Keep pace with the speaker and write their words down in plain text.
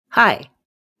Hi,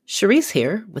 Cherise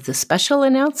here with a special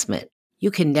announcement.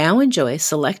 You can now enjoy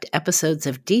select episodes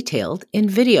of Detailed in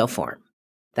video form.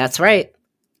 That's right,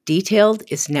 Detailed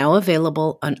is now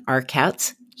available on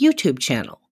RCAT's YouTube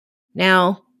channel.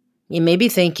 Now, you may be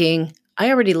thinking, I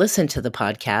already listened to the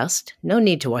podcast, no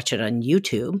need to watch it on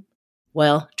YouTube.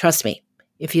 Well, trust me,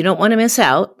 if you don't want to miss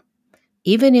out,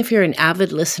 even if you're an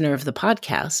avid listener of the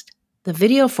podcast, the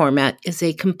video format is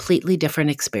a completely different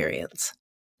experience.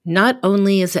 Not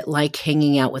only is it like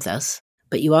hanging out with us,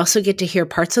 but you also get to hear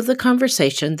parts of the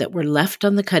conversation that were left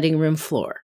on the cutting room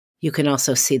floor. You can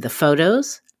also see the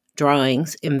photos,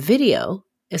 drawings, and video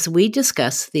as we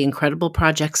discuss the incredible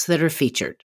projects that are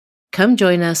featured. Come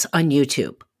join us on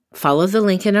YouTube. Follow the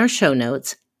link in our show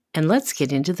notes, and let's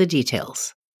get into the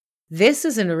details. This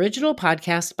is an original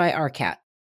podcast by RCAT.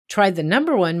 Try the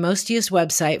 #1 most used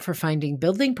website for finding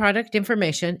building product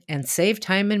information and save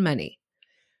time and money.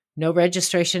 No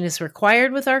registration is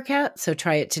required with RCAT, so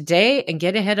try it today and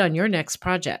get ahead on your next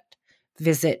project.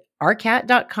 Visit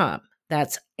rcat.com.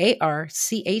 That's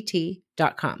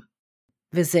ARCAT.com.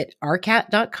 Visit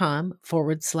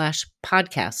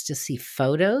rcat.com/podcast to see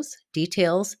photos,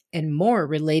 details, and more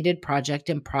related project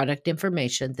and product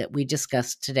information that we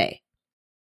discussed today.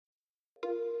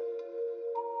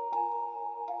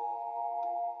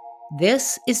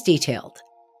 This is Detailed,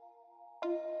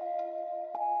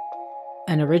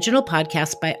 an original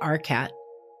podcast by RCAT.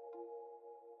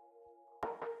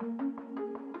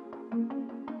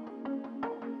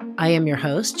 I am your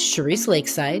host, Cherise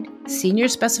Lakeside, Senior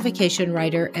Specification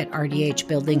Writer at RDH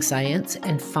Building Science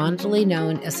and fondly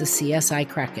known as the CSI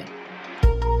Kraken.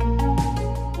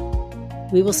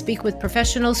 We will speak with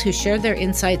professionals who share their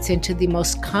insights into the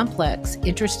most complex,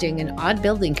 interesting, and odd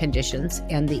building conditions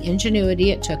and the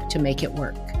ingenuity it took to make it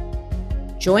work.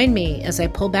 Join me as I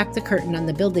pull back the curtain on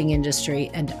the building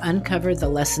industry and uncover the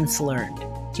lessons learned.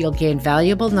 You'll gain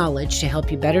valuable knowledge to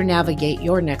help you better navigate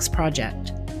your next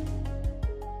project.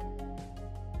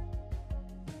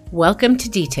 Welcome to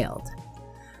Detailed.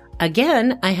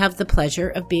 Again, I have the pleasure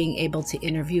of being able to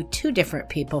interview 2 different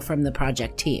people from the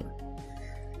project team.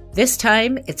 This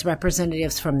time, it's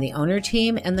representatives from the owner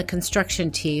team and the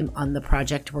construction team on the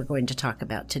project we're going to talk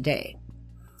about today.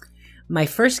 My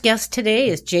first guest today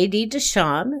is J.D.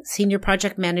 Deschamps, Senior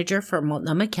Project Manager for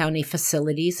Multnomah County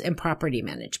Facilities and Property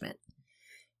Management.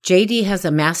 J.D. has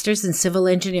a master's in civil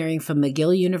engineering from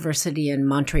McGill University in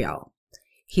Montreal.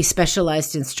 He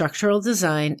specialized in structural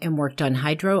design and worked on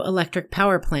hydroelectric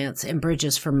power plants and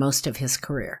bridges for most of his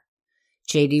career.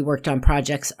 J.D. worked on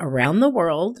projects around the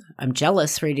world, I'm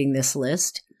jealous reading this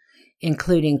list,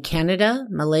 including Canada,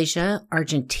 Malaysia,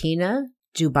 Argentina,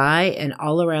 Dubai, and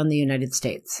all around the United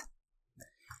States.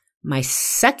 My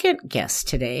second guest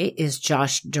today is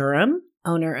Josh Durham,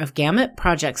 owner of Gamut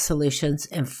Project Solutions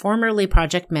and formerly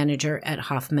project manager at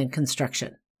Hoffman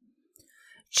Construction.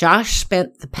 Josh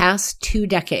spent the past 2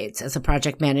 decades as a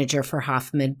project manager for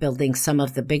Hoffman, building some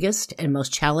of the biggest and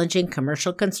most challenging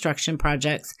commercial construction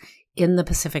projects in the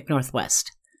Pacific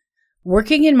Northwest.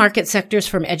 Working in market sectors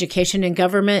from education and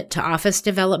government to office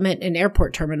development and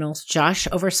airport terminals, Josh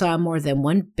oversaw more than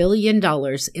 $1 billion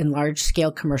in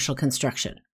large-scale commercial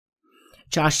construction.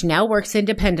 Josh now works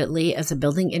independently as a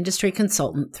building industry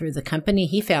consultant through the company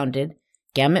he founded,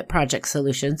 Gamut Project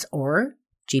Solutions, or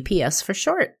GPS for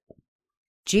short.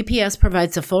 GPS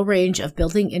provides a full range of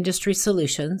building industry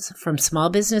solutions, from small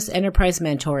business enterprise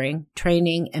mentoring,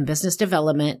 training, and business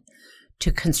development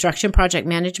to construction project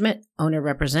management, owner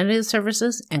representative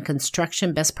services, and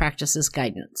construction best practices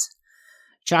guidance.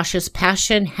 Josh's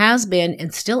passion has been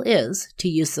and still is to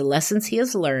use the lessons he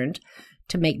has learned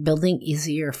to make building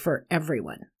easier for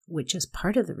everyone, which is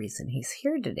part of the reason he's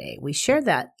here today. We share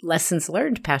that lessons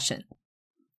learned passion.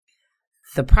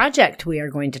 The project we are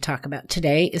going to talk about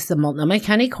today is the Multnomah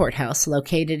County Courthouse,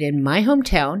 located in my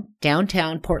hometown,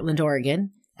 downtown Portland,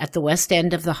 Oregon, at the west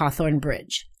end of the Hawthorne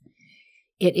Bridge.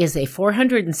 It is a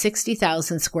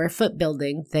 460,000 square foot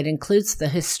building that includes the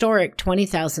historic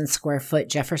 20,000 square foot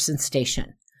Jefferson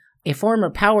Station, a former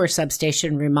power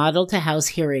substation remodeled to house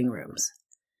hearing rooms.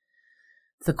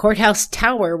 The courthouse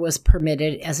tower was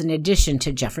permitted as an addition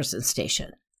to Jefferson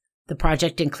Station. The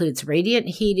project includes radiant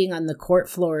heating on the court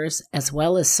floors as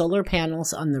well as solar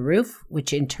panels on the roof,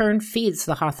 which in turn feeds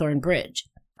the Hawthorne Bridge.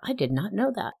 I did not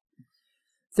know that.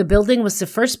 The building was the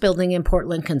first building in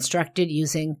Portland constructed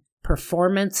using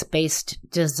performance-based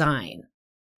design.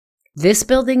 This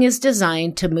building is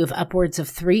designed to move upwards of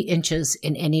 3 inches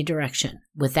in any direction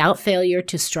without failure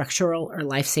to structural or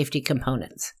life safety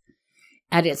components.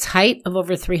 At its height of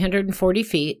over 340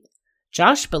 feet,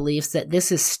 Josh believes that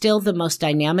this is still the most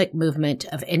dynamic movement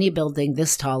of any building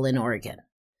this tall in Oregon.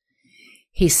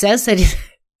 He says that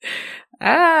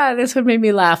this one made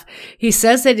me laugh. He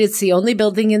says that it's the only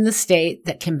building in the state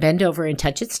that can bend over and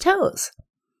touch its toes.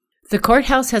 The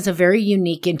courthouse has a very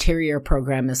unique interior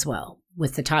program as well,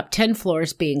 with the top 10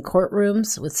 floors being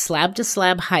courtrooms with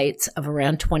slab-to-slab heights of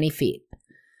around 20 feet,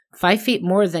 5 feet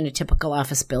more than a typical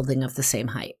office building of the same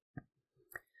height.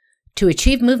 To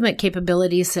achieve movement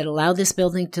capabilities that allow this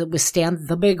building to withstand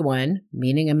the big one,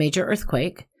 meaning a major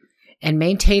earthquake, and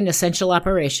maintain essential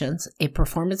operations, a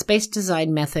performance-based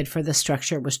design method for the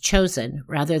structure was chosen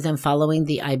rather than following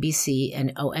the IBC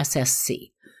and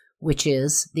OSSC, which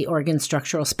is the Oregon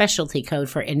Structural Specialty Code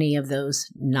for any of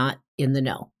those not in the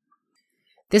know.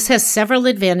 This has several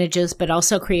advantages, but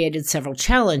also created several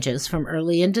challenges from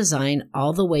early in design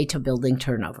all the way to building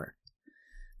turnover.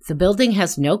 The building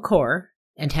has no core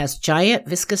and has giant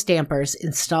viscous dampers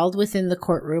installed within the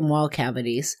courtroom wall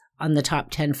cavities on the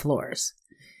top 10 floors.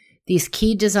 These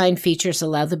key design features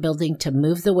allow the building to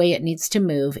move the way it needs to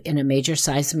move in a major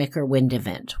seismic or wind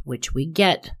event, which we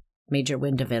get major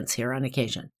wind events here on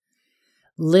occasion.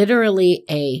 Literally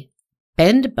a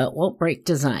bend but won't break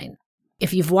design.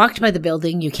 If you've walked by the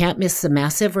building, you can't miss the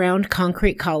massive round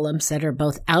concrete columns that are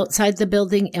both outside the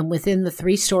building and within the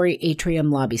 3-story atrium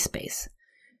lobby space.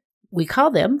 We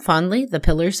call them, fondly, the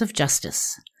Pillars of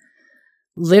Justice.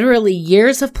 Literally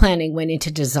years of planning went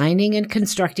into designing and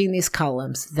constructing these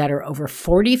columns that are over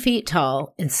 40 feet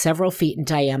tall and several feet in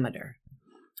diameter.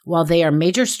 While they are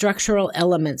major structural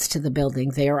elements to the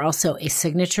building, they are also a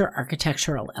signature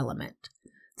architectural element.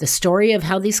 The story of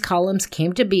how these columns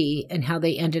came to be and how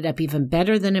they ended up even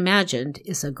better than imagined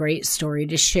is a great story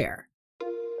to share.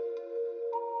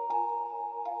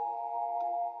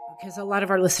 Because a lot of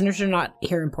our listeners are not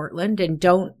here in Portland and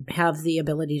don't have the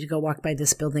ability to go walk by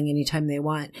this building anytime they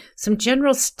want. Some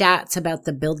general stats about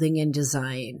the building and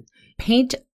design.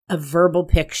 Paint a verbal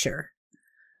picture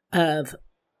of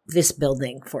this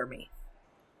building for me.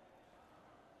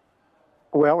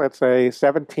 Well, it's a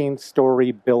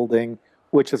 17-story building,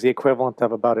 which is the equivalent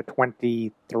of about a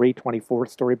 23,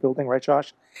 24-story building, right,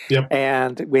 Josh? Yep.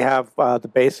 And we have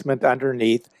the basement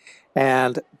underneath.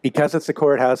 And because it's a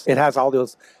courthouse, it has all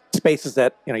those spaces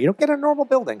that, you don't get in a normal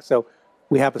building. So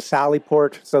we have a sally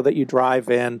port so that you drive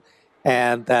in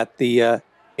and that the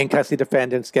in-custody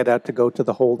defendants get out to go to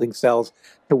the holding cells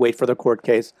to wait for the court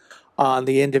case. On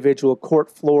the individual court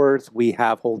floors, we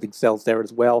have holding cells there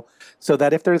as well, so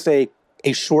that if there's a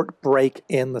short break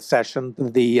in the session,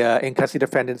 the in-custody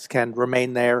defendants can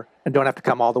remain there and don't have to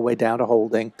come all the way down to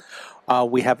holding.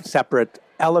 We have separate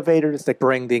elevators that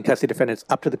bring the in-custody defendants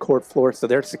up to the court floor, so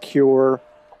they're secure.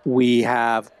 We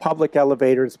have public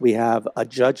elevators. We have a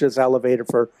judge's elevator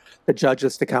for the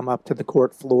judges to come up to the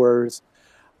court floors.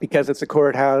 Because it's a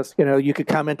courthouse, you could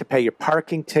come in to pay your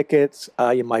parking tickets.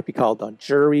 You might be called on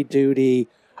jury duty.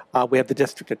 We have the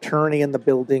district attorney in the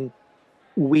building.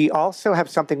 We also have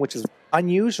something which is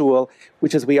unusual,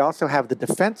 which is we also have the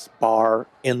defense bar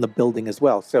in the building as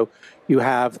well. So you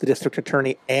have the district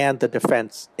attorney and the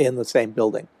defense in the same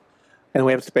building. And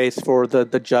we have space for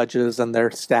the judges and their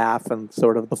staff and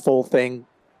sort of the full thing.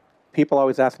 People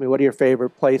always ask me, what are your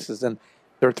favorite places? And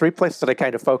there are 3 places that I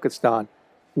kind of focused on.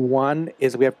 One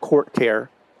is we have court care.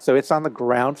 So it's on the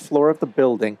ground floor of the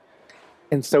building.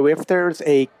 And so if there's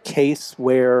a case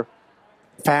where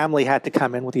family had to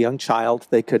come in with a young child,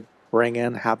 they could bring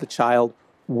in, have the child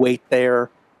wait there,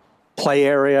 play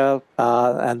area,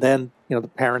 and then the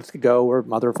parents could go, or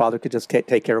mother or father could just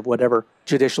take care of whatever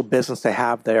judicial business they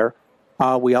have there.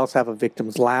 We also have a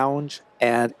victim's lounge,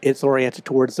 and it's oriented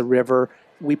towards the river.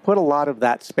 We put a lot of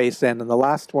that space in. And the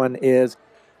last one is,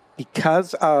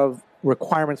 because of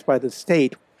requirements by the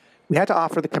state, we had to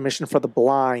offer the Commission for the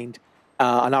Blind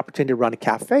an opportunity to run a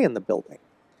cafe in the building.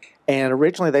 And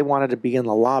originally they wanted to be in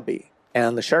the lobby.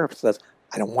 And the sheriff says,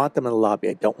 I don't want them in the lobby.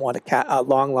 I don't want a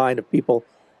long line of people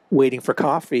waiting for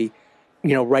coffee,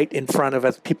 right in front of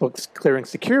us, people clearing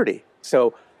security.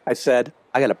 So I said,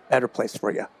 I got a better place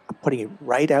for you. I'm putting you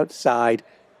right outside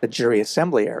the jury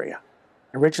assembly area.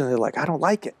 Originally, they're like, I don't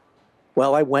like it.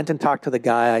 Well, I went and talked to the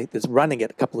guy that's running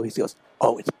it a couple of weeks. He goes,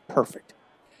 oh, it's perfect.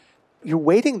 You're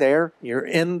waiting there. You're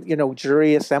in,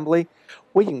 jury assembly.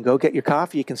 Well, you can go get your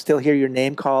coffee. You can still hear your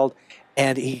name called.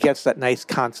 And he gets that nice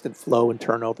constant flow and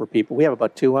turnover of people. We have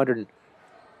about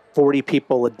 240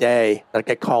 people a day that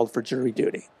get called for jury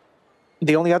duty.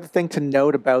 The only other thing to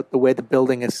note about the way the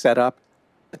building is set up,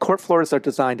 the court floors are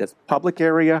designed as public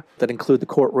area that include the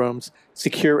courtrooms,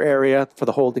 secure area for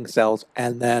the holding cells,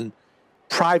 and then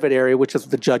private area, which is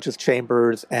the judges'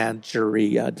 chambers and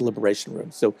jury deliberation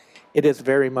rooms. So it is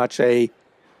very much a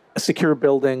secure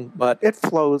building, but it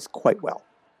flows quite well.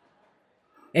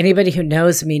 Anybody who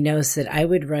knows me knows that I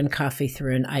would run coffee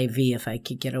through an IV if I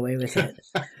could get away with it.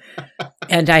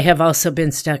 And I have also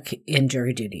been stuck in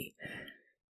jury duty.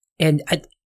 And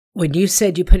when you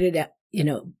said you put it at,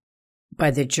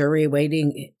 by the jury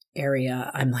waiting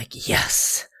area, I'm like,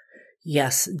 yes,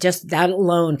 just that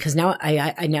alone. Because now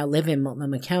I now live in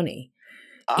Multnomah County.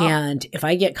 And if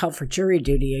I get called for jury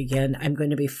duty again, I'm going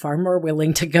to be far more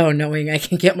willing to go knowing I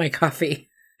can get my coffee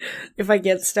if I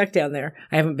get stuck down there.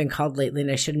 I haven't been called lately,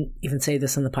 and I shouldn't even say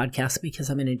this on the podcast because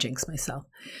I'm going to jinx myself.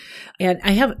 And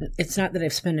it's not that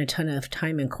I've spent a ton of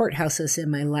time in courthouses in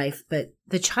my life, but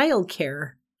the child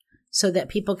care so that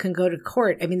people can go to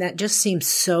court, I mean, that just seems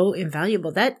so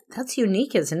invaluable. That's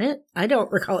unique, isn't it? I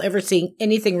don't recall ever seeing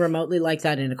anything remotely like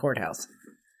that in a courthouse.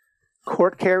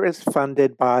 Court care is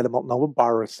funded by the Multnomah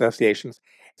Bar Associations.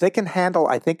 They can handle,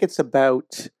 I think it's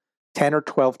about 10 or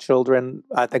 12 children,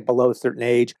 I think below a certain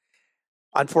age.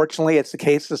 Unfortunately, it's the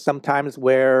cases sometimes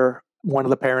where one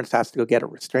of the parents has to go get a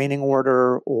restraining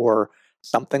order or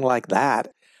something like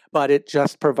that. But it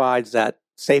just provides that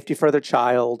safety for their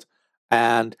child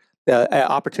and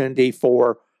the opportunity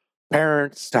for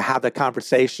parents to have that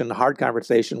conversation, hard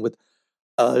conversation with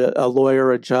a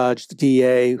lawyer, a judge, the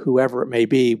DA, whoever it may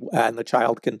be, and the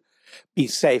child can be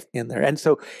safe in there. And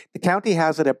so the county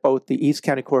has it at both the East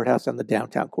County Courthouse and the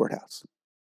downtown courthouse.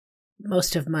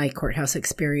 Most of my courthouse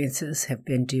experiences have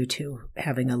been due to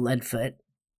having a lead foot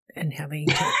and having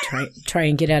to try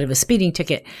and get out of a speeding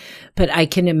ticket. But I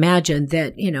can imagine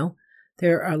that,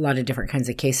 there are a lot of different kinds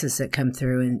of cases that come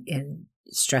through and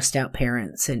stressed out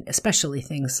parents, and especially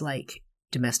things like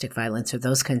domestic violence or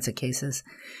those kinds of cases.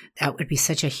 That would be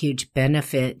such a huge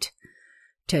benefit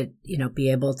to,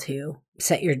 be able to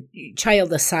set your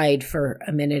child aside for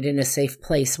a minute in a safe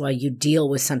place while you deal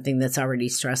with something that's already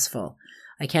stressful.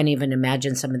 I can't even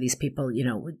imagine some of these people,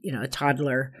 a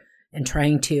toddler, and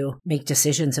trying to make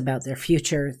decisions about their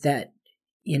future that,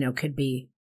 could be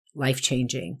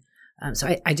life-changing.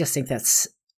 So I just think that's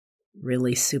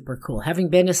really super cool. Having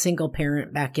been a single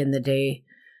parent back in the day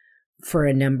for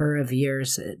a number of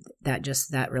years,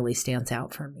 that really stands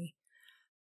out for me.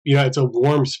 It's a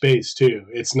warm space too.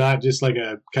 It's not just like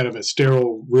a kind of a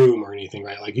sterile room or anything,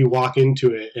 right? Like you walk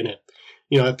into it and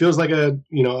it feels like a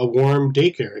warm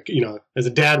daycare. As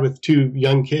a dad with two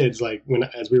young kids, like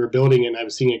as we were building it and I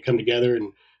was seeing it come together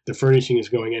and the furnishing is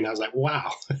going in, I was like,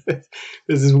 wow,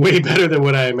 this is way better than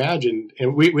what I imagined.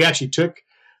 And we actually took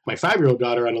my 5-year-old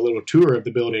daughter on a little tour of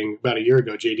the building about a year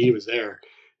ago. JD was there.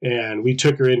 And we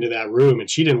took her into that room and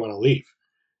she didn't want to leave,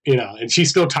 and she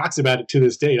still talks about it to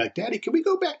this day. Like, Daddy, can we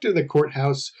go back to the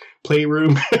courthouse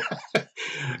playroom?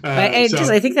 I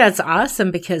think that's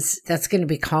awesome because that's going to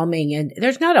be calming. And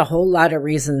there's not a whole lot of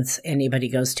reasons anybody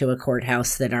goes to a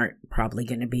courthouse that aren't probably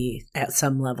going to be at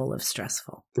some level of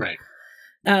stressful. Right.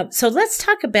 So let's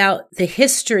talk about the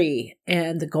history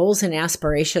and the goals and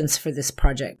aspirations for this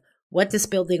project, what this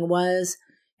building was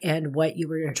and what you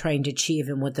were trying to achieve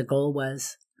and what the goal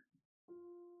was.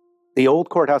 The old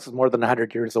courthouse is more than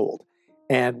 100 years old.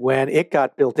 And when it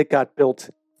got built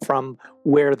from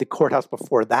where the courthouse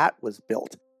before that was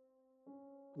built.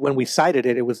 When we sited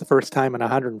it, it was the first time in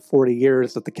 140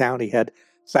 years that the county had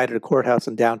sited a courthouse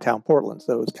in downtown Portland.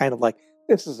 So it was kind of like,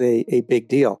 this is a big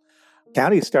deal.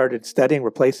 County started studying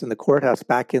replacing the courthouse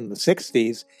back in the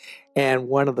 60s. And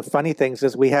one of the funny things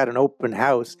is we had an open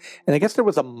house. And I guess there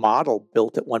was a model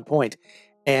built at one point.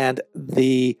 And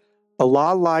the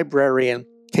law librarian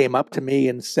came up to me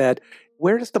and said,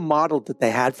 where's the model that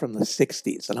they had from the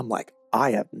 60s? And I'm like,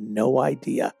 I have no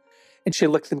idea. And she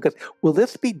looks at me and goes, will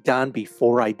this be done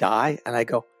before I die? And I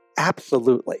go,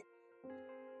 absolutely.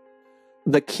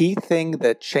 The key thing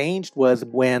that changed was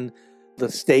when the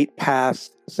state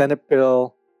passed Senate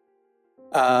Bill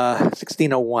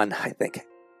 1601, I think.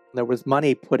 There was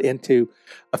money put into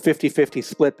a 50-50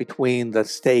 split between the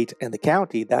state and the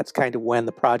county. That's kind of when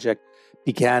the project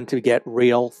began to get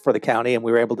real for the county, and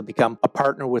we were able to become a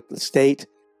partner with the state.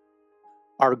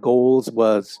 Our goals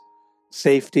was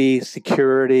safety,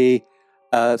 security,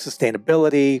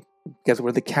 sustainability, because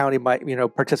we're the county,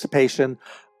 participation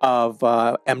of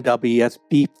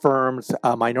MWSB firms,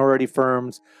 minority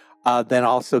firms, then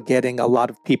also getting a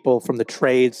lot of people from the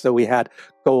trades. So we had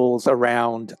goals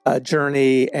around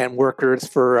journey and workers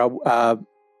for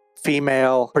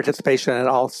female participation and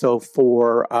also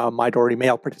for minority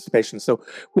male participation. So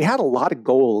we had a lot of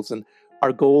goals, and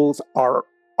our goals are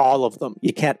all of them.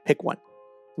 You can't pick one.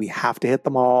 We have to hit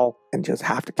them all and just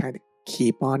have to kind of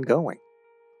keep on going.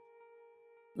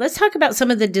 Let's talk about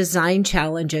some of the design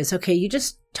challenges. Okay, you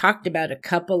just talked about a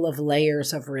couple of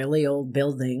layers of really old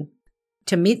building.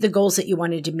 to meet the goals that you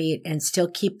wanted to meet and still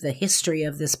keep the history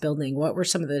of this building, what were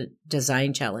some of the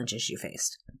design challenges you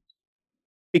faced?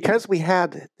 Because we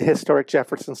had the historic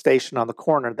Jefferson Station on the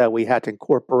corner that we had to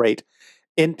incorporate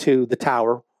into the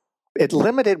tower, it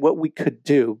limited what we could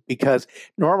do, because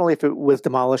normally if it was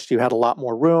demolished, you had a lot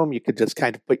more room. You could just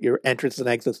kind of put your entrance and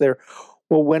exits there.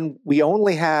 Well, when we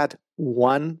only had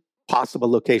one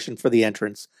possible location for the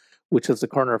entrance, which is the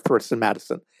corner of First and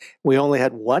Madison, we only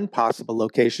had one possible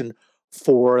location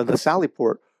for the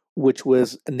Sallyport, which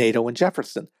was NATO and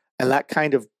Jefferson. And that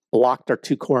kind of blocked our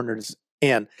two corners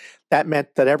in. That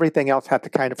meant that everything else had to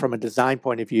kind of, from a design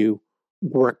point of view,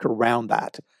 work around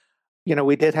that.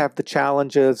 We did have the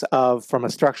challenges of, from a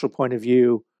structural point of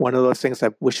view, one of those things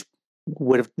I wish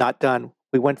would have not done.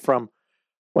 We went from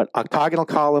octagonal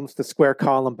columns to square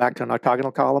column back to an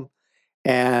octagonal column.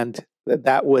 And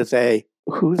that was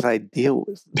whose idea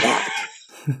was that?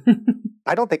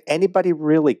 I don't think anybody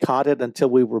really caught it until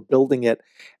we were building it.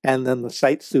 And then the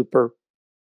site super,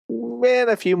 and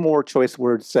a few more choice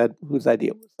words, said, whose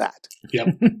idea was that? Yep.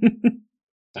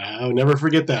 I'll never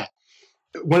forget that.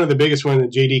 One of the biggest ones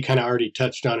that JD kind of already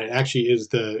touched on, it actually is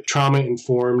the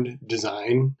trauma-informed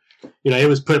design. It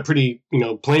was put pretty,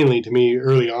 plainly to me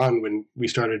early on when we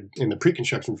started in the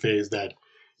pre-construction phase that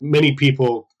many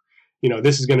people,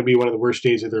 this is going to be one of the worst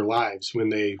days of their lives when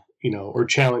they, or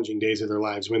challenging days of their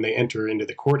lives when they enter into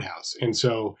the courthouse. And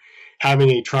so having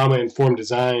a trauma-informed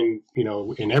design,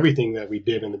 in everything that we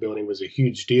did in the building was a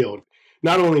huge deal.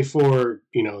 Not only for,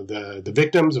 the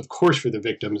victims, of course, for the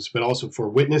victims, but also for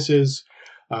witnesses,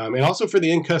 and also for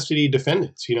the in-custody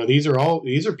defendants. These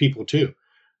are people too.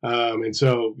 And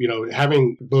so,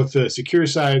 having both the secure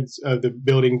sides of the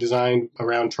building designed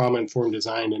around trauma-informed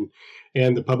design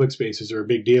and the public spaces are a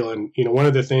big deal. And, one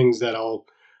of the things that I'll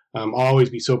always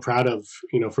be so proud of,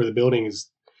 for the building is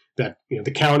that,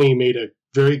 the county made a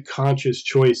very conscious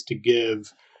choice to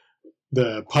give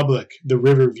the public the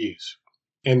river views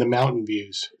and the mountain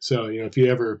views. So, if you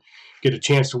ever get a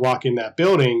chance to walk in that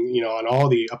building, on all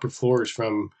the upper floors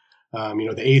from, the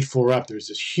 8th floor up, there's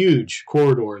this huge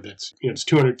corridor that's, it's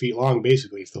 200 feet long,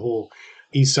 basically. It's the whole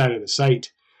east side of the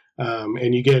site.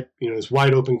 And you get, this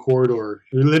wide open corridor,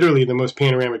 literally the most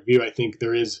panoramic view I think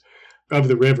there is of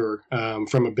the river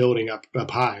from a building up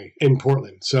high in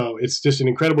Portland. So it's just an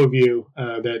incredible view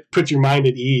that puts your mind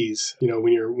at ease,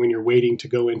 when you're waiting to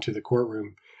go into the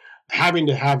courtroom. Having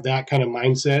to have that kind of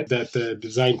mindset that the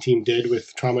design team did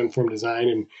with trauma-informed design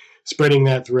and spreading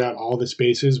that throughout all the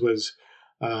spaces was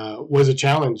a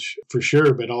challenge for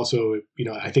sure, but also,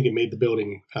 I think it made the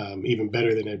building even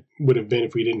better than it would have been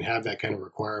if we didn't have that kind of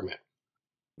requirement.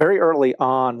 Very early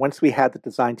on, once we had the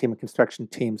design team and construction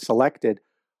team selected,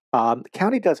 the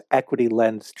county does equity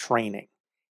lens training.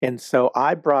 And so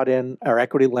I brought in our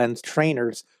equity lens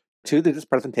trainers to this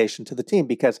presentation to the team,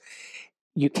 because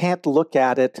you can't look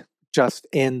at it just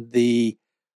in the,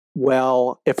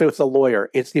 if it was a lawyer,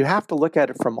 you have to look at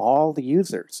it from all the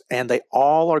users, and they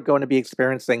all are going to be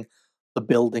experiencing the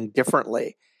building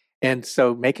differently. And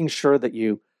so making sure that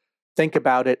you think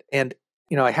about it. And,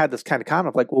 I had this kind of comment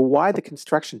of like, well, why the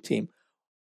construction team?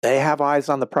 They have eyes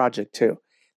on the project too.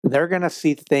 They're going to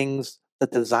see things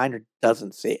that the designer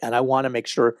doesn't see. And I want to make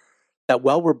sure that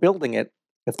while we're building it,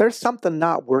 if there's something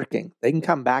not working, they can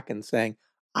come back and saying,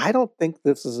 I don't think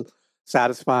this is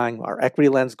satisfying our equity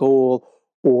lens goal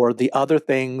or the other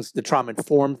things, the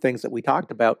trauma-informed things that we talked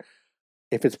about.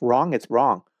 If it's wrong, it's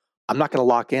wrong. I'm not going to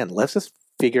lock in. Let's just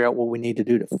figure out what we need to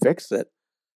do to fix it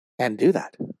and do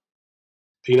that.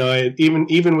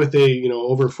 Even with a,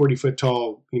 over 40-foot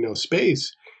tall,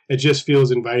 space, it just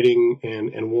feels inviting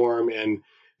and warm and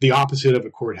the opposite of a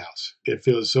courthouse. It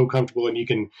feels so comfortable, and you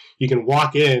can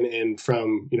walk in, and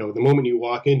from, the moment you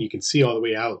walk in, you can see all the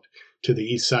way out to the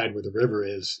east side where the river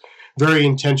is. Very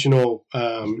intentional,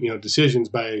 decisions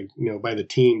by the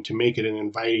team to make it an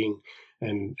inviting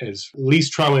and as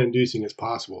least trauma-inducing as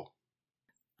possible.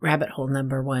 Rabbit hole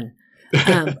number one.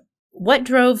 What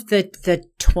drove the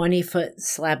 20-foot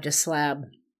slab to slab?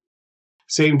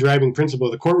 Same driving principle.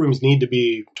 The courtrooms need to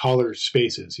be taller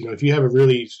spaces. If you have a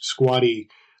really squatty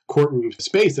courtroom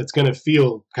space, that's going to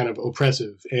feel kind of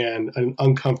oppressive and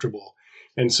uncomfortable.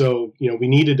 And so, we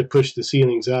needed to push the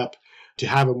ceilings up to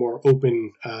have a more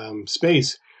open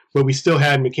space, but we still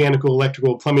had mechanical,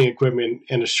 electrical, plumbing equipment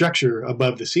and a structure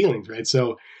above the ceilings, right?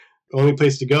 So the only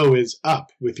place to go is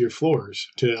up with your floors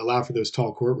to allow for those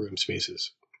tall courtroom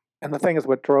spaces. And the thing is,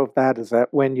 what drove that is that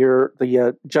when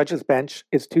the judge's bench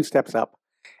is 2 steps up,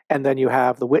 and then you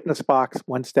have the witness box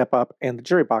 1 step up and the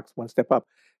jury box 1 step up.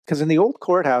 Because in the old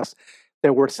courthouse,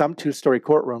 there were some 2-story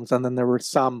courtrooms, and then there were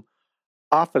some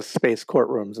office space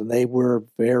courtrooms, and they were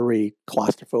very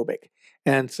claustrophobic.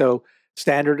 And so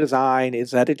standard design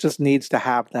is that it just needs to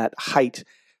have that height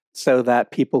so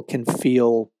that people can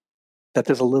feel that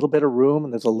there's a little bit of room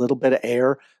and there's a little bit of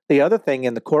air. The other thing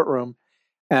in the courtroom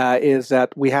is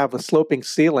that we have a sloping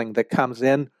ceiling that comes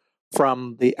in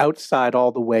from the outside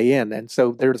all the way in. And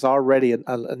so there's already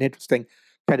an interesting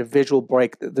kind of visual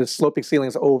break. The sloping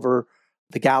ceilings over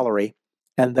the gallery,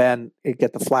 and then you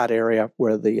get the flat area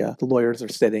where the lawyers are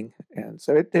sitting. And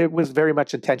so it was very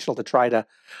much intentional to try to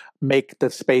make the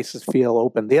spaces feel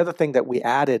open. The other thing that we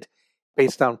added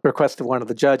based on request of one of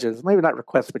the judges, maybe not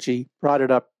request, but she brought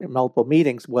it up in multiple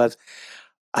meetings, was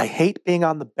I hate being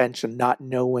on the bench and not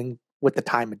knowing what the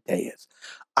time of day is.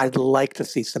 I'd like to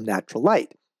see some natural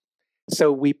light. So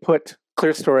we put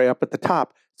clear story up at the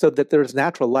top so that there's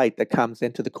natural light that comes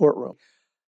into the courtroom.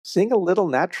 Seeing a little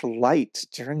natural light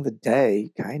during the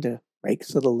day kind of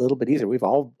makes it a little bit easier. We've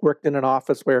all worked in an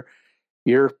office where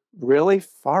you're really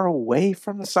far away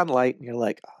from the sunlight and you're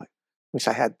like, oh, I wish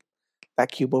I had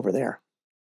that cube over there.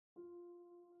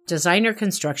 Designer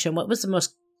construction, what was the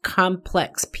most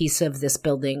complex piece of this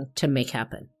building to make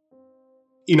happen?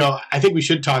 I think we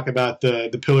should talk about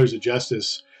the pillars of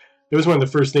justice. It was one of the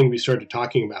first things we started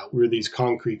talking about were these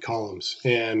concrete columns.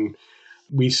 And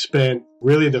we spent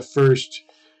really the first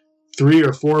 3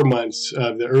 or 4 months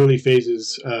of the early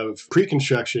phases of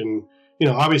pre-construction,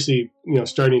 obviously,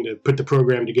 starting to put the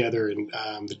program together and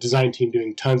the design team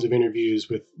doing tons of interviews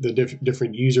with the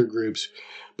different user groups.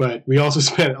 But we also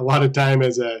spent a lot of time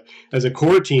as a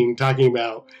core team talking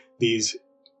about these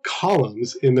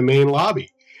columns in the main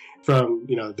lobby, from,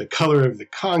 the color of the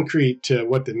concrete to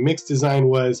what the mix design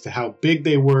was, to how big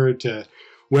they were, to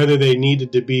whether they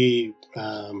needed to be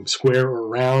square or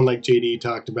round, like JD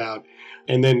talked about.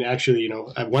 And then actually,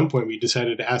 at one point we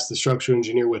decided to ask the structural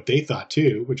engineer what they thought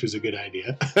too, which was a good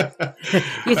idea.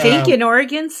 You think in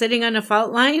Oregon, sitting on a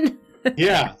fault line?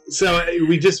 Yeah. So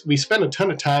we spent a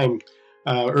ton of time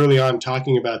early on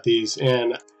talking about these,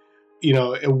 and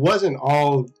it wasn't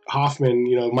all Hoffman,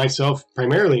 myself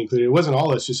primarily included. It wasn't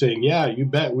all us just saying, yeah, you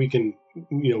bet we can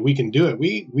do it.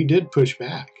 We did push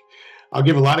back. I'll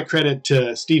give a lot of credit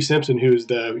to Steve Simpson, who's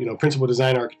the principal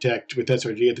design architect with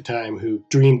SRG at the time, who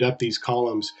dreamed up these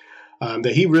columns.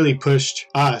 That he really pushed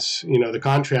us, the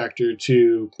contractor,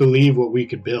 to believe what we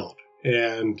could build.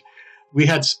 And we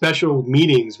had special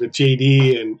meetings with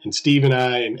JD and Steve and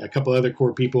I and a couple other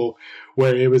core people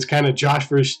where it was kind of Josh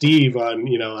versus Steve on,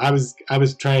 I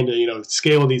was trying to,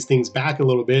 scale these things back a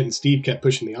little bit, and Steve kept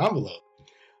pushing the envelope.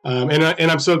 And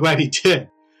I'm so glad he did.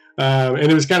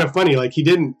 And it was kind of funny, like he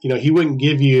didn't, he wouldn't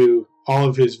give you all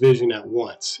of his vision at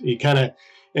once.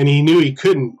 And he knew he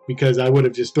couldn't because I would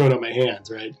have just thrown up my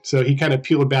hands, right? So he kind of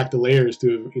peeled back the layers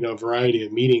through, a variety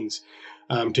of meetings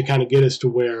to kind of get us to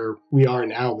where we are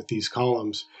now with these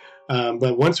columns.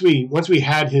 But once we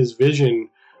had his vision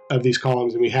of these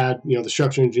columns, and we had, the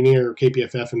structural engineer,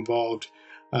 KPFF, involved,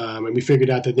 and we figured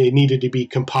out that they needed to be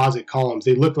composite columns.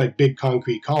 They look like big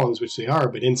concrete columns, which they are,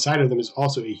 but inside of them is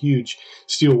also a huge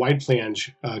steel wide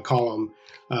flange column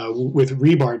with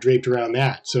rebar draped around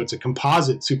that. So it's a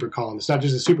composite super column. It's not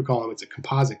just a super column, it's a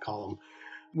composite column.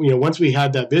 Once we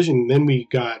had that vision, then we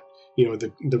got,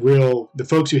 the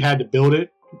folks who had to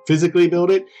physically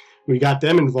build it, we got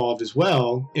them involved as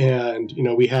well. And,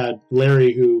 we had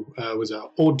Larry, who was an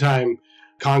old-time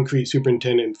concrete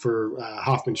superintendent for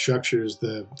Hoffman Structures,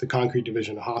 the concrete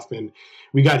division of Hoffman.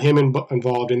 We got him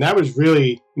involved, and that was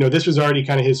really, this was already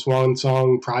kind of his swan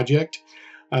song project,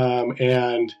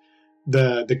 and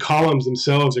the columns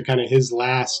themselves are kind of his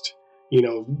last,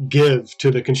 give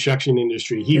to the construction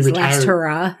industry. He retired. Last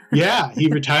hurrah. Yeah, he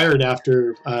retired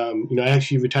after,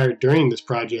 actually retired during this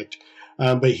project,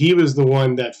 but he was the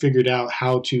one that figured out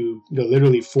how to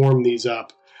literally form these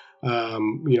up.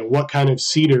 What kind of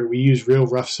cedar. We use real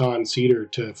rough sawn cedar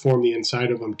to form the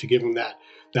inside of them to give them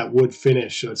that wood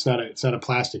finish. So it's not a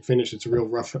plastic finish. It's a real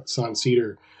rough sawn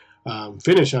cedar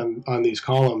finish on these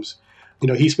columns.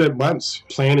 He spent months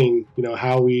planning,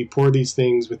 how we pour these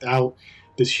things without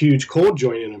this huge cold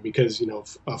joint in them, because, a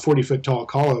 40-foot tall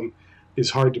column is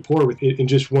hard to pour in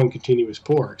just one continuous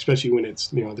pour, especially when it's,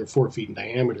 they're 4 feet in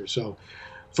diameter. So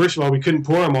first of all, we couldn't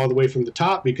pour them all the way from the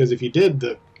top, because if you did,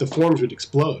 the forms would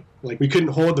explode. Like, we couldn't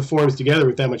hold the forms together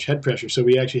with that much head pressure. So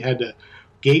we actually had to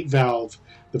gate valve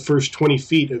the first 20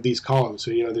 feet of these columns.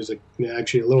 So, there's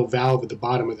actually a little valve at the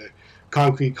bottom of the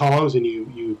concrete columns, and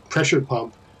you pressure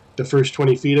pump the first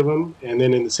 20 feet of them. And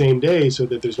then in the same day, so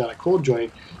that there's not a cold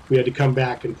joint, we had to come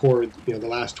back and pour, the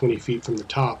last 20 feet from the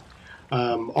top,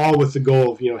 all with the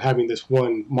goal of, having this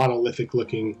one monolithic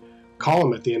looking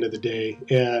column at the end of the day.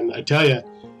 And I tell you,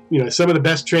 some of the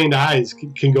best trained eyes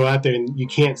can go out there and you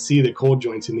can't see the cold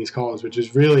joints in these columns, which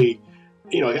is really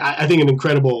I think an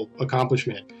incredible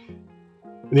accomplishment.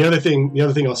 And the other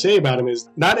thing I'll say about them is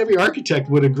not every architect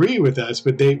would agree with us,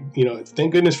 but they,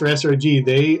 thank goodness for SRG,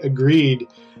 they agreed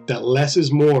that less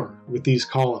is more with these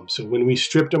columns. So when we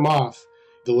stripped them off,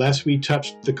 the less we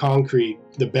touched the concrete,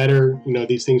 the better,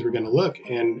 these things were going to look.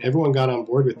 And everyone got on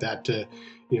board with that to,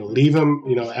 leave them,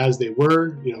 as they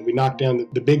were. We knocked down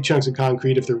the big chunks of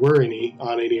concrete if there were any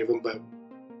on any of them, but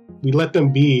we let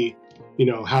them be,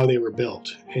 how they were built.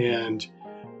 And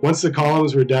once the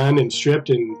columns were done and stripped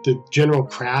and the general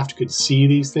craft could see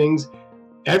these things,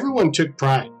 everyone took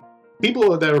pride.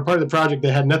 People that were part of the project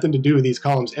that had nothing to do with these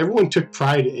columns, everyone took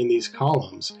pride in these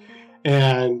columns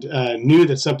and knew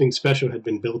that something special had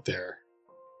been built there.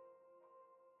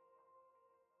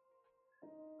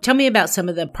 Tell me about some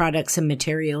of the products and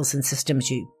materials and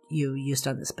systems you used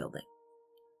on this building.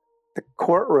 The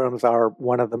courtrooms are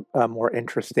one of the more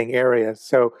interesting areas.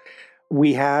 So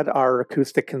we had our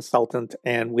acoustic consultant,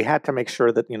 and we had to make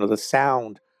sure that, the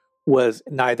sound was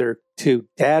neither too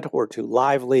dead or too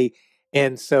lively.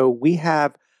 And so we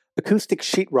have acoustic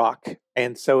sheetrock.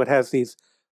 And so it has these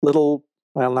little,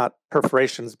 well, not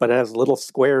perforations, but it has little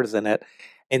squares in it.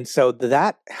 And so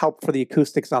that helped for the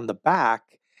acoustics on the back.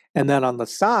 And then on the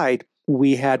side,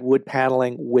 we had wood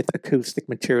paneling with acoustic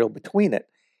material between it.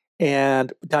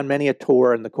 And done many a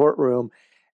tour in the courtroom.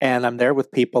 And I'm there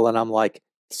with people, and I'm like,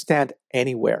 stand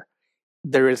anywhere.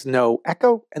 There is no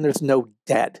echo and there's no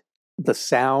dead. The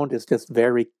sound is just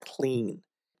very clean.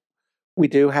 We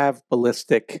do have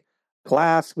ballistic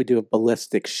glass. We do have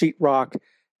ballistic sheetrock.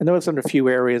 And those are in a few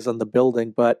areas on the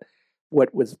building. But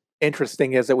what was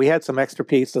interesting is that we had some extra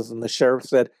pieces, and the sheriff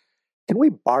said, can we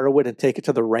borrow it and take it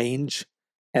to the range?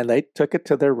 And they took it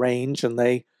to their range, and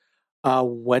they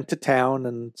went to town,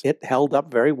 and it held up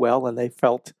very well, and they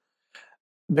felt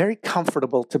very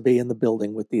comfortable to be in the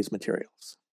building with these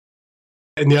materials.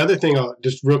 And the other thing, I'll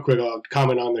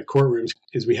comment on the courtrooms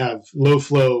is we have low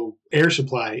flow air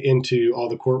supply into all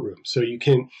the courtrooms. So you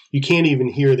can't even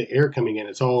hear the air coming in.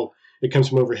 It comes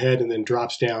from overhead and then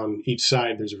drops down each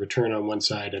side. There's a return on one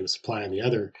side and a supply on the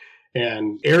other.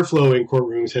 And airflow in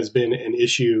courtrooms has been an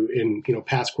issue in,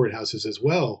 past courthouses as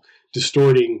well,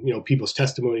 distorting, people's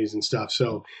testimonies and stuff.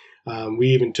 So we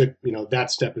even took,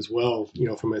 that step as well,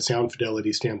 from a sound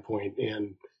fidelity standpoint.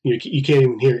 And you can't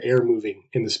even hear air moving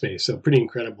in the space. So pretty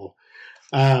incredible.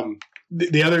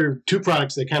 The other two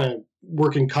products that kind of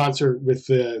work in concert with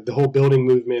the whole building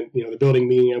movement, the building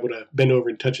being able to bend over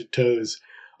and touch its toes.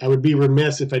 I would be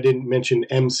remiss if I didn't mention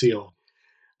M-Seal.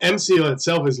 M-Seal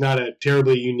itself is not a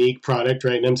terribly unique product,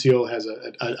 right? And M-Seal has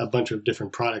a bunch of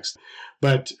different products.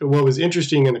 But what was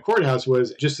interesting in the courthouse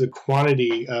was just the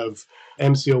quantity of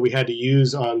M-Seal we had to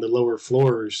use on the lower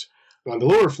floors. On the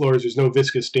lower floors, there's no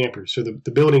viscous dampers. So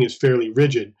the building is fairly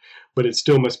rigid, but it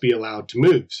still must be allowed to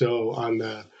move. So on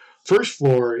the first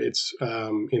floor, it's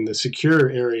in the secure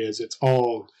areas, it's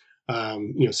all,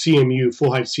 CMU,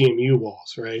 full height CMU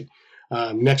walls, right?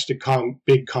 Next to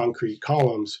big concrete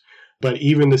columns. But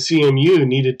even the CMU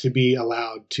needed to be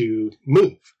allowed to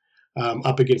move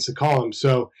up against the column.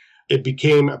 So it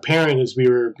became apparent as we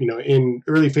were, in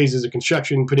early phases of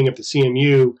construction, putting up the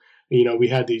CMU, we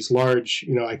had these large,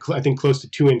 I think close to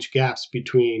 2-inch gaps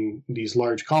between these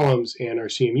large columns and our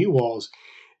CMU walls.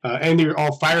 And they were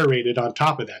all fire rated on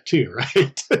top of that too,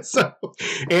 right? So,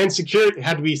 and secure, it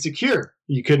had to be secure.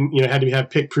 You couldn't, had to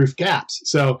have pick-proof gaps.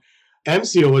 So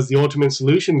M-Seal was the ultimate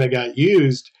solution that got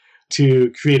used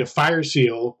to create a fire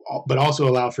seal, but also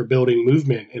allow for building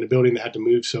movement in a building that had to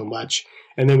move so much.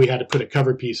 And then we had to put a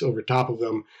cover piece over top of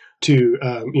them to,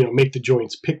 make the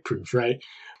joints pick-proof, right?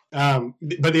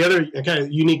 But the other kind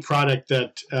of unique product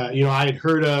that, I had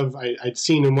heard of, I'd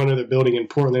seen in one other building in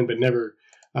Portland, but never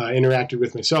interacted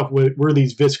with myself, were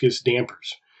these viscous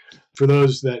dampers. For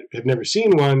those that have never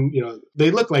seen one,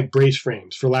 they look like brace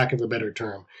frames, for lack of a better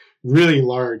term. Really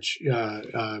large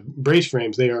brace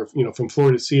frames. They are, from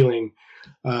floor to ceiling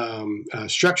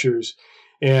structures.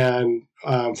 And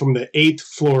from the 8th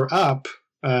floor up,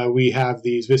 we have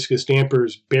these viscous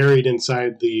dampers buried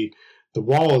inside the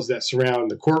walls that surround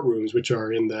the courtrooms, which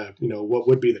are in the, what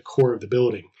would be the core of the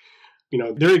building.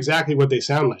 They're exactly what they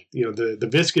sound like. The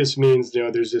viscous means,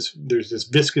 there's this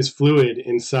viscous fluid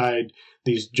inside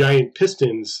these giant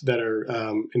pistons that are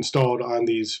installed on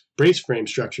these brace frame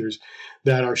structures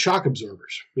that are shock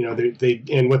absorbers.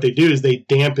 And what they do is they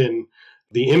dampen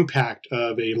the impact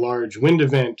of a large wind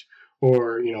event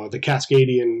or, the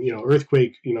Cascadian,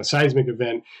 earthquake, seismic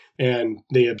event, and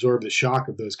they absorb the shock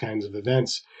of those kinds of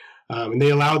events. And they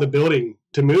allow the building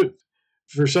to move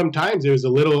for some times, it was a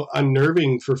little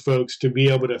unnerving for folks to be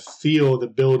able to feel the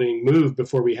building move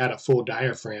before we had a full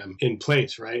diaphragm in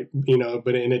place, right?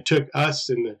 And it took us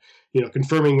and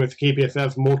confirming with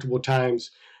KPFF multiple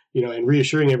times, and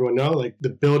reassuring everyone, no, like the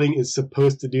building is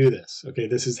supposed to do this. Okay,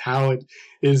 this is how it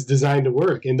is designed to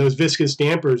work. And those viscous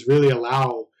dampers really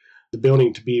allow the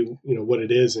building to be, what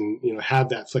it is and, have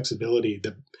that flexibility,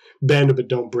 the bend but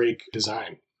don't break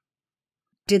design.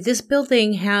 Did this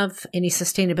building have any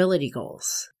sustainability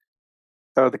goals?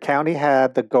 So the county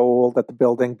had the goal that the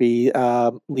building be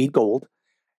LEED Gold,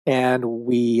 and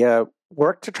we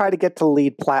worked to try to get to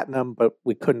LEED Platinum, but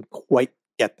we couldn't quite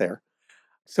get there.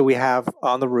 So we have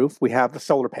on the roof, we have the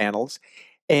solar panels,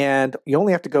 and you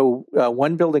only have to go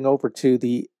one building over to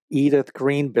the Edith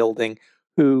Green building,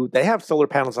 who they have solar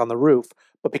panels on the roof,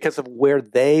 but because of where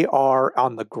they are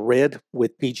on the grid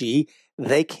with PGE,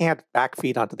 they can't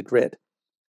backfeed onto the grid.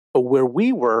 But where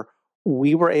we were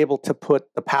able to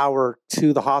put the power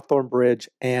to the Hawthorne Bridge,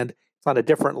 and it's on a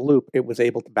different loop. It was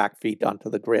able to backfeed onto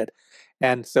the grid.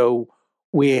 And so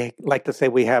we like to say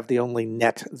we have the only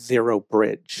net zero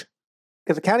bridge.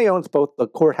 Because the county owns both the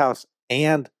courthouse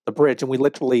and the bridge, and we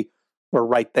literally were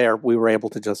right there. We were able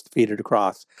to just feed it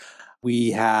across.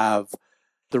 We have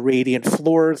the radiant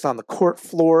floors on the court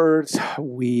floors.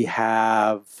 We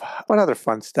have, what other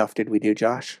fun stuff did we do,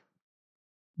 Josh?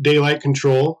 Daylight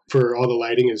control for all the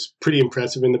lighting is pretty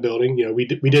impressive in the building. We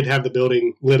did have the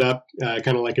building lit up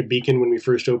kind of like a beacon when we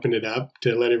first opened it up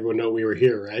to let everyone know we were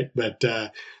here, right? But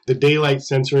the daylight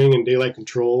censoring and daylight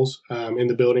controls in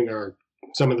the building are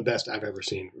some of the best I've ever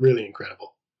seen. Really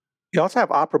incredible. You also have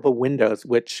operable windows,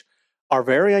 which are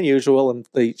very unusual. And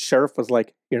the sheriff was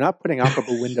like, "You're not putting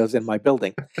operable windows in my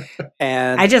building."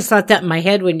 And I just thought that in my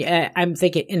head when I'm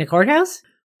thinking in a courthouse.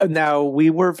 Now we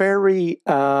were very,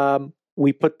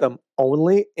 we put them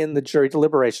only in the jury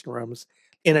deliberation rooms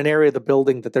in an area of the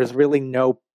building that there's really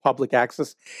no public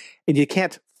access, and you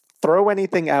can't throw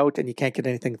anything out and you can't get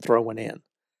anything thrown in.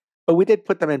 But we did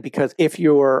put them in because if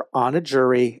you're on a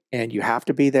jury and you have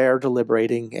to be there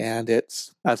deliberating and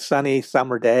it's a sunny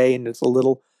summer day and it's a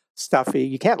little stuffy,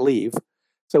 you can't leave.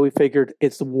 So we figured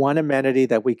it's one amenity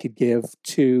that we could give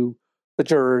to the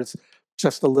jurors,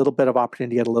 just a little bit of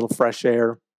opportunity to get a little fresh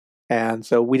air. And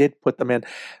so we did put them in.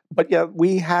 But yeah,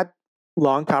 we had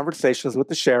long conversations with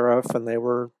the sheriff and they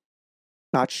were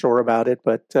not sure about it,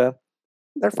 but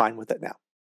they're fine with it now.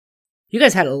 You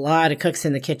guys had a lot of cooks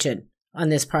in the kitchen on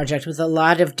this project with a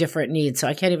lot of different needs. So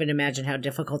I can't even imagine how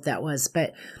difficult that was.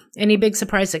 But any big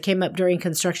surprise that came up during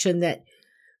construction that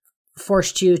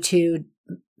forced you to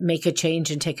make a change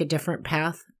and take a different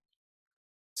path?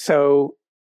 So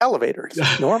elevators.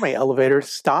 Normally elevators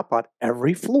stop on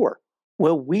every floor.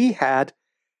 Well, we had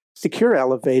secure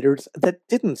elevators that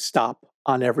didn't stop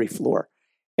on every floor.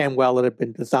 And while it had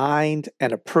been designed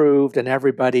and approved and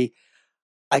everybody,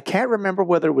 I can't remember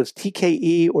whether it was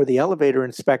TKE or the elevator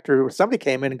inspector or somebody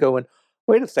came in and going,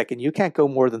 "Wait a second, you can't go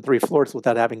more than 3 floors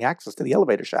without having access to the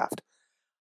elevator shaft."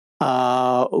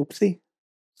 Oopsie.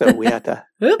 So we had to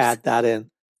add that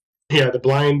in. Yeah, the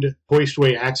blind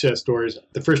hoistway access doors.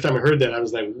 The first time I heard that, I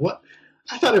was like, what?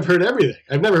 I thought I've heard everything.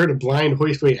 I've never heard of blind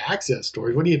hoistway access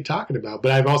doors. What are you talking about?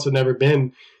 But I've also never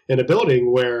been in a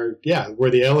building where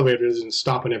the elevator doesn't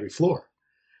stop on every floor.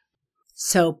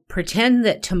 So pretend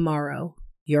that tomorrow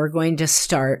you're going to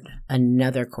start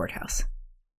another courthouse.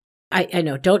 I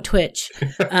know, don't twitch.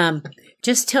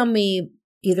 Just tell me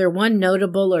either one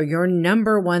notable or your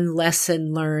number one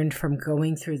lesson learned from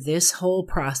going through this whole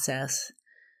process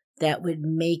that would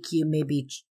make you maybe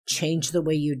change the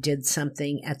way you did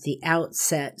something at the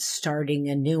outset, starting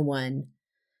a new one.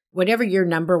 Whatever your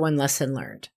number one lesson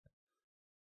learned.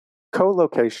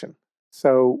 Co-location.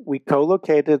 So we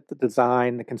co-located the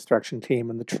design, the construction team,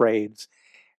 and the trades.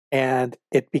 And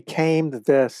it became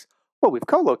this, well, we've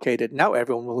co-located. Now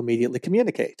everyone will immediately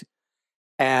communicate.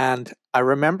 And I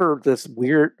remember this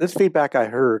feedback I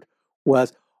heard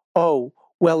was, "Oh,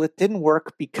 well, it didn't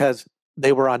work because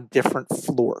they were on different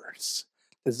floors.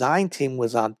 Design team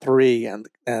was on 3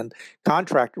 and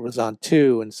contractor was on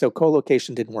 2. And so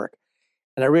co-location didn't work."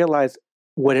 And I realized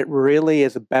what it really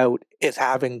is about is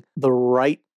having the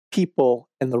right people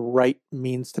and the right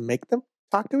means to make them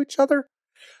talk to each other.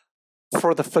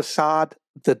 For the facade,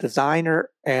 the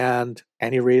designer and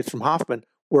Annie Reeves from Hoffman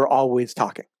were always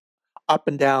talking. Up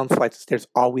and down flights of stairs,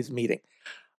 always meeting.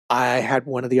 I had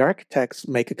one of the architects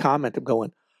make a comment of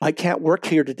going, "I can't work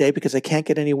here today because I can't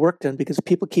get any work done because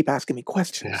people keep asking me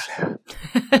questions."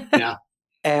 Yeah.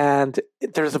 And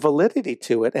there's a validity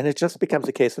to it. And it just becomes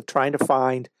a case of trying to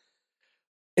find,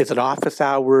 is it office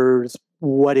hours?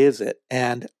 What is it?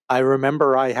 And I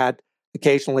remember I had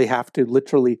occasionally have to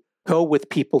literally go with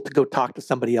people to go talk to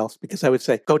somebody else, because I would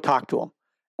say, go talk to them.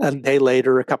 A day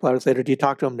later, a couple hours later, do you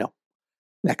talk to them? No.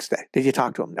 Next day, did you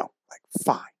talk to them? No. Like,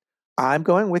 fine. I'm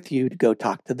going with you to go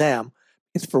talk to them.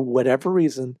 It's for whatever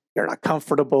reason, you're not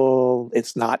comfortable.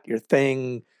 It's not your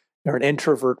thing. You're an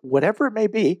introvert, whatever it may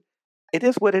be. It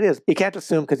is what it is. You can't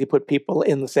assume because you put people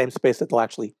in the same space that they'll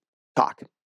actually talk.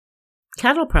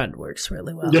 Cattle prod works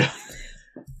really well. Yeah.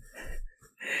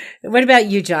 What about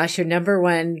you, Josh? Your number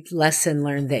one lesson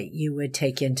learned that you would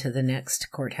take into the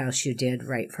next courthouse you did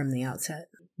right from the outset?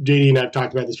 JD and I've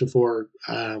talked about this before.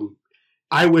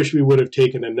 I wish we would have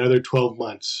taken another 12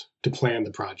 months to plan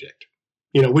the project.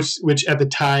 Which at the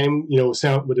time,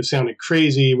 would have sounded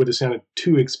crazy, would have sounded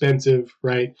too expensive,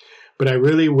 right? But I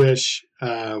really wish,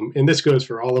 and this goes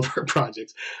for all of our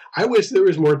projects, I wish there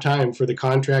was more time for the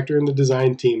contractor and the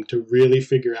design team to really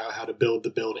figure out how to build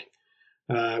the building.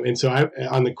 And so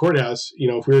on the courthouse,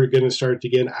 if we were going to start it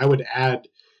again, I would add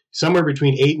somewhere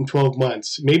between 8 and 12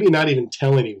 months, maybe not even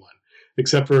tell anyone,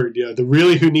 except for the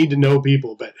really who need to know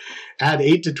people, but add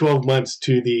 8 to 12 months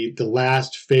to the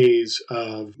last phase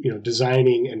of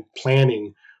designing and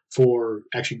planning for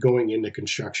actually going into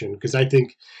construction, because I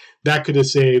think that could have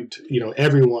saved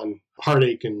everyone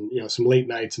heartache and some late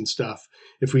nights and stuff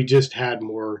if we just had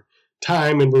more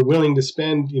time and were willing to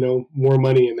spend more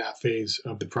money in that phase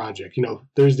of the project.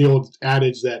 There's the old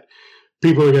adage that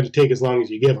people are going to take as long as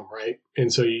you give them, right?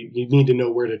 And so you need to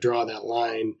know where to draw that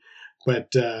line.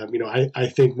 But, I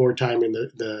think more time in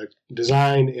the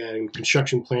design and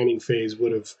construction planning phase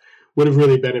would have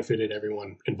really benefited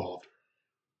everyone involved.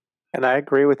 And I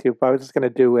agree with you, but I was just going to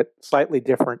do it slightly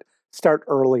different. Start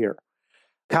earlier.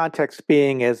 Context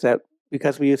being is that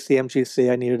because we use CMGC,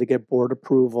 I needed to get board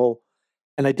approval,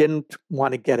 and I didn't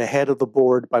want to get ahead of the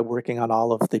board by working on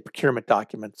all of the procurement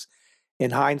documents.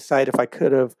 In hindsight, if I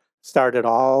could have started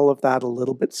all of that a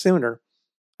little bit sooner,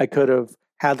 I could have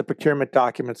had the procurement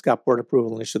documents, got board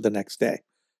approval, and issued the next day.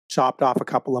 Chopped off a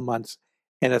couple of months.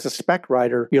 And as a spec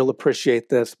writer, you'll appreciate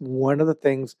this. One of the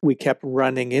things we kept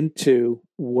running into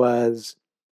was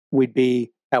we'd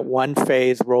be at one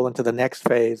phase, roll into the next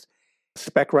phase.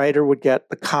 Spec writer would get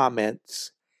the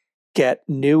comments, get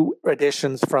new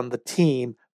additions from the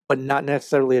team, but not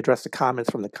necessarily address the comments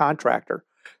from the contractor.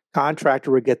 Contractor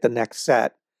would get the next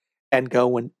set and go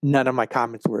when none of my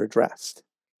comments were addressed.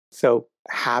 So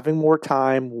having more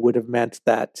time would have meant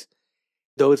that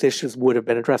those issues would have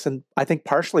been addressed. And I think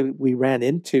partially we ran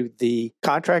into the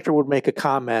contractor would make a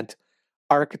comment,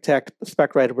 architect,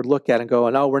 spec writer would look at it and go,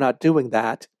 no, we're not doing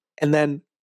that. And then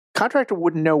contractor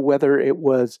wouldn't know whether it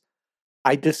was,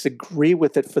 I disagree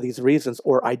with it for these reasons,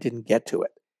 or I didn't get to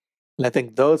it. And I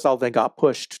think those all then got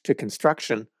pushed to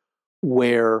construction,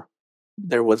 where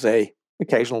there was a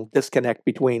occasional disconnect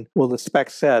between, well, the spec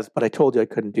says, but I told you I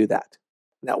couldn't do that.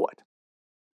 Now what?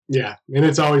 Yeah, and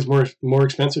it's always more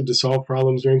expensive to solve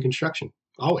problems during construction.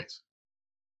 Always.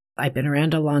 I've been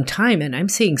around a long time, and I'm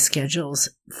seeing schedules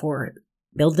for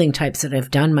building types that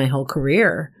I've done my whole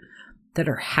career that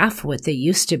are half what they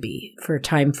used to be for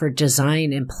time for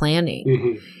design and planning.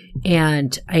 Mm-hmm.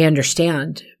 And I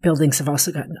understand buildings have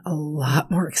also gotten a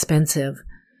lot more expensive,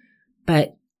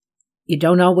 but you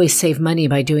don't always save money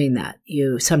by doing that.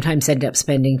 You sometimes end up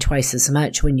spending twice as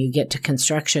much when you get to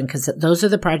construction, because those are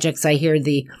the projects I hear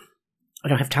I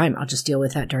don't have time, I'll just deal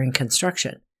with that during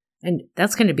construction. And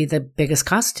that's going to be the biggest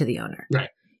cost to the owner, right?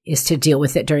 Is to deal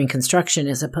with it during construction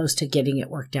as opposed to getting it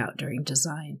worked out during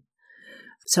design.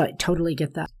 So I totally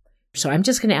get that. So I'm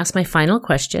just going to ask my final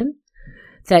question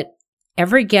that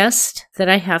every guest that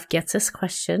I have gets this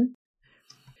question.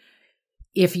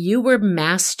 If you were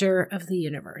master of the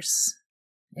universe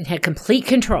and had complete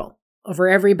control over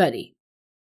everybody,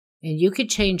 and you could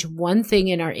change one thing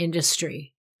in our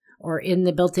industry or in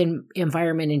the built-in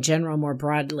environment in general more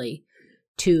broadly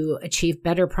to achieve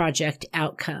better project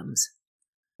outcomes,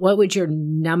 what would your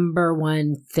number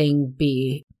one thing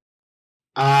be?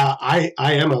 I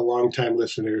am a long-time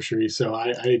listener, Sheree, so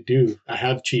I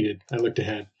have cheated. I looked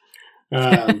ahead.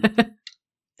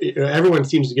 Everyone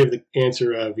seems to give the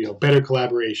answer of, better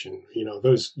collaboration,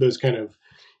 those kind of,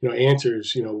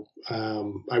 answers,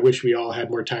 I wish we all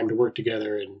had more time to work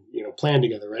together and, plan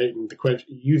together, right? And the question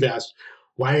you've asked,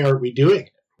 why aren't we doing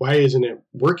it? Why isn't it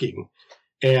working?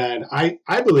 And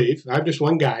I believe, I'm just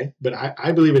one guy, but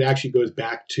I believe it actually goes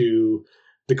back to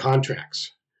the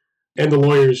contracts and the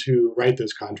lawyers who write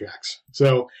those contracts.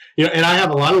 So, and I have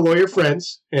a lot of lawyer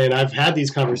friends, and I've had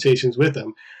these conversations with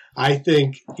them. I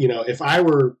think, if I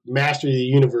were master of the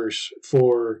universe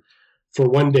for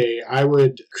one day, I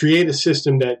would create a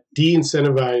system that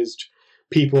de-incentivized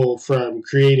people from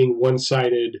creating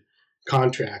one-sided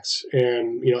contracts,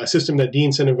 and a system that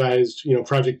de-incentivized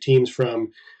project teams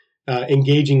from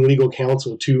engaging legal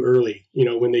counsel too early,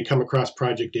 when they come across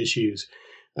project issues,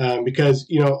 because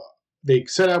they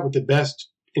set out with the best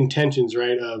intentions,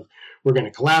 right? Of we're going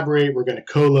to collaborate, we're going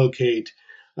to co-locate,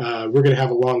 we're going to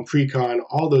have a long pre-con,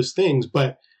 all those things,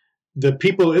 but the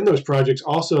people in those projects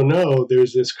also know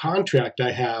there's this contract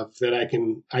I have that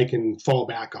I can fall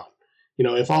back on.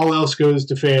 If all else goes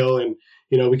to fail and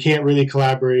we can't really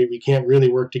collaborate, we can't really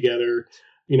work together,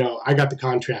 I got the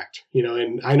contract,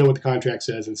 and I know what the contract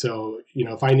says. And so,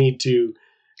 if I need to,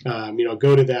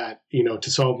 go to that,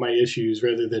 to solve my issues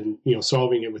rather than,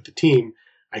 solving it with the team,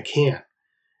 I can.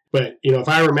 But, if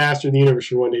I were master of the universe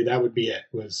for one day, that would be it,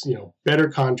 was, better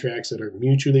contracts that are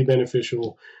mutually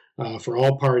beneficial for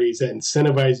all parties, that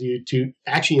incentivize you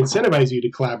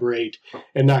to collaborate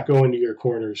and not go into your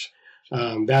corners.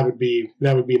 That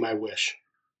would be my wish.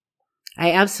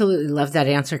 I absolutely love that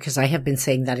answer, because I have been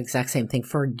saying that exact same thing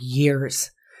for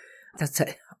years. That's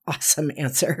an awesome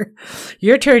answer.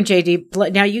 Your turn,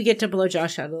 JD. Now you get to blow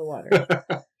Josh out of the water.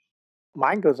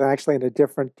 Mine goes actually in a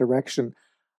different direction.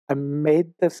 I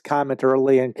made this comment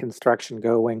early in construction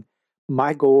going,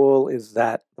 my goal is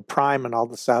that the prime and all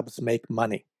the subs make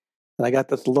money. And I got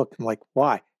this look, I'm like,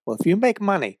 why? Well, if you make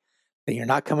money, then you're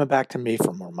not coming back to me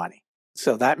for more money.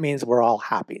 So that means we're all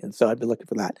happy. And so I'd be looking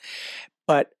for that.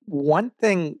 But one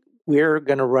thing we're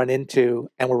going to run into,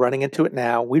 and we're running into it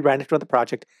now, we ran into the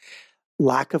project,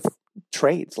 lack of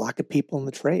trades, lack of people in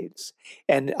the trades.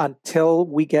 And until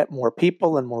we get more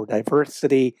people and more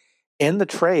diversity in the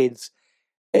trades,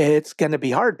 it's going to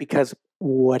be hard, because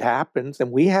what happens,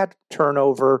 and we had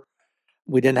turnover,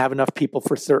 we didn't have enough people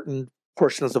for certain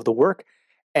portions of the work,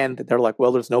 and they're like,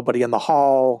 well, there's nobody in the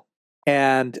hall.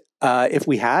 And if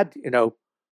we had,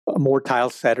 more tile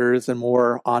setters and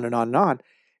more on and on and on,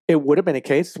 it would have been a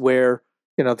case where,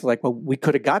 it's like, well, we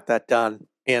could have got that done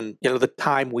in, the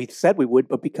time we said we would,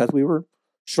 but because we were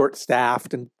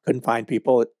short-staffed and couldn't find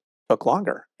people, it took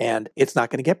longer. And it's not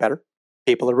going to get better.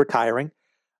 People are retiring.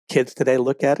 Kids today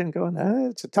look at it and go,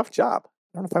 it's a tough job.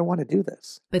 I don't know if I want to do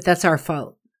this. But that's our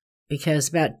fault,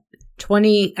 because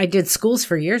I did schools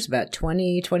for years, about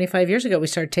 20, 25 years ago, we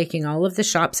started taking all of the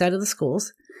shops out of the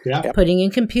schools, putting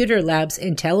in computer labs,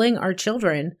 and telling our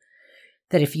children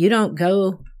that if you don't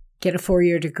go get a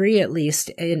 4-year degree, at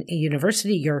least in a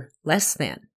university, you're less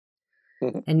than.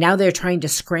 Mm-hmm. And now they're trying to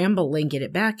scramble and get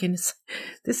it back. And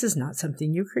this is not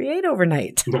something you create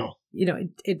overnight. No.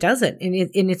 It doesn't.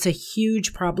 And it's a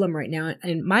huge problem right now.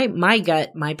 And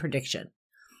my prediction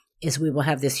is we will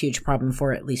have this huge problem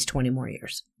for at least 20 more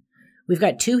years. We've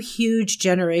got 2 huge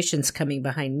generations coming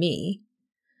behind me,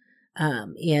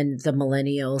 in the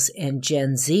millennials and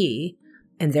Gen Z,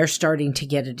 and they're starting to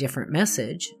get a different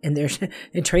message. And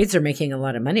trades are making a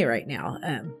lot of money right now,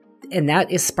 and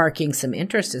that is sparking some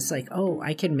interest. It's like, oh,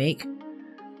 I can make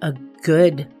a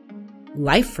good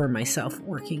life for myself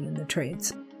working in the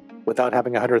trades without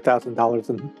having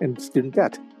 $100,000 in student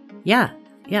debt. Yeah,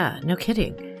 no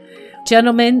kidding.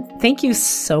 Gentlemen, thank you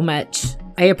so much.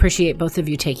 I appreciate both of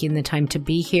you taking the time to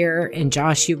be here, and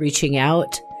Josh, you reaching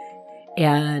out,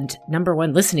 and number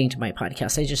one, listening to my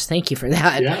podcast. I just thank you for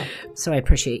that. Yeah. So I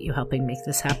appreciate you helping make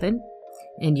this happen,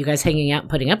 and you guys hanging out and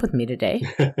putting up with me today.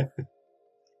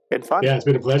 Been fun. Yeah, it's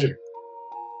been a pleasure.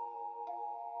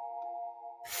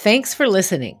 Thanks for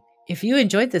listening. If you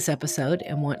enjoyed this episode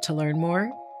and want to learn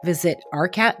more, visit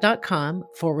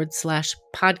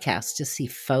rcat.com/podcast to see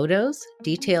photos,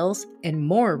 details, and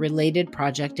more related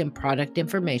project and product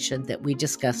information that we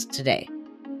discussed today.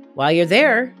 While you're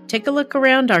there, take a look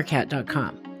around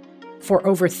rcat.com. For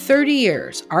over 30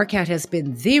 years, rcat has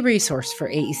been the resource for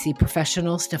AEC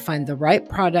professionals to find the right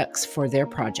products for their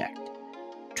project.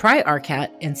 Try rcat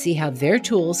and see how their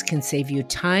tools can save you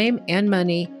time and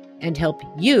money and help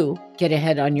you get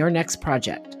ahead on your next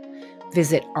project.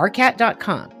 Visit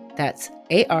rcat.com. That's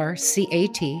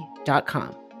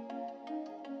ARCAT.com.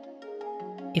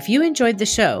 If you enjoyed the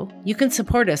show, you can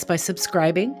support us by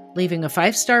subscribing, leaving a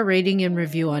 5-star rating and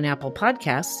review on Apple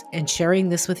Podcasts, and sharing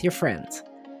this with your friends.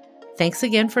 Thanks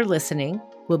again for listening.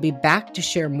 We'll be back to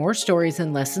share more stories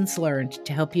and lessons learned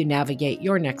to help you navigate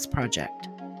your next project.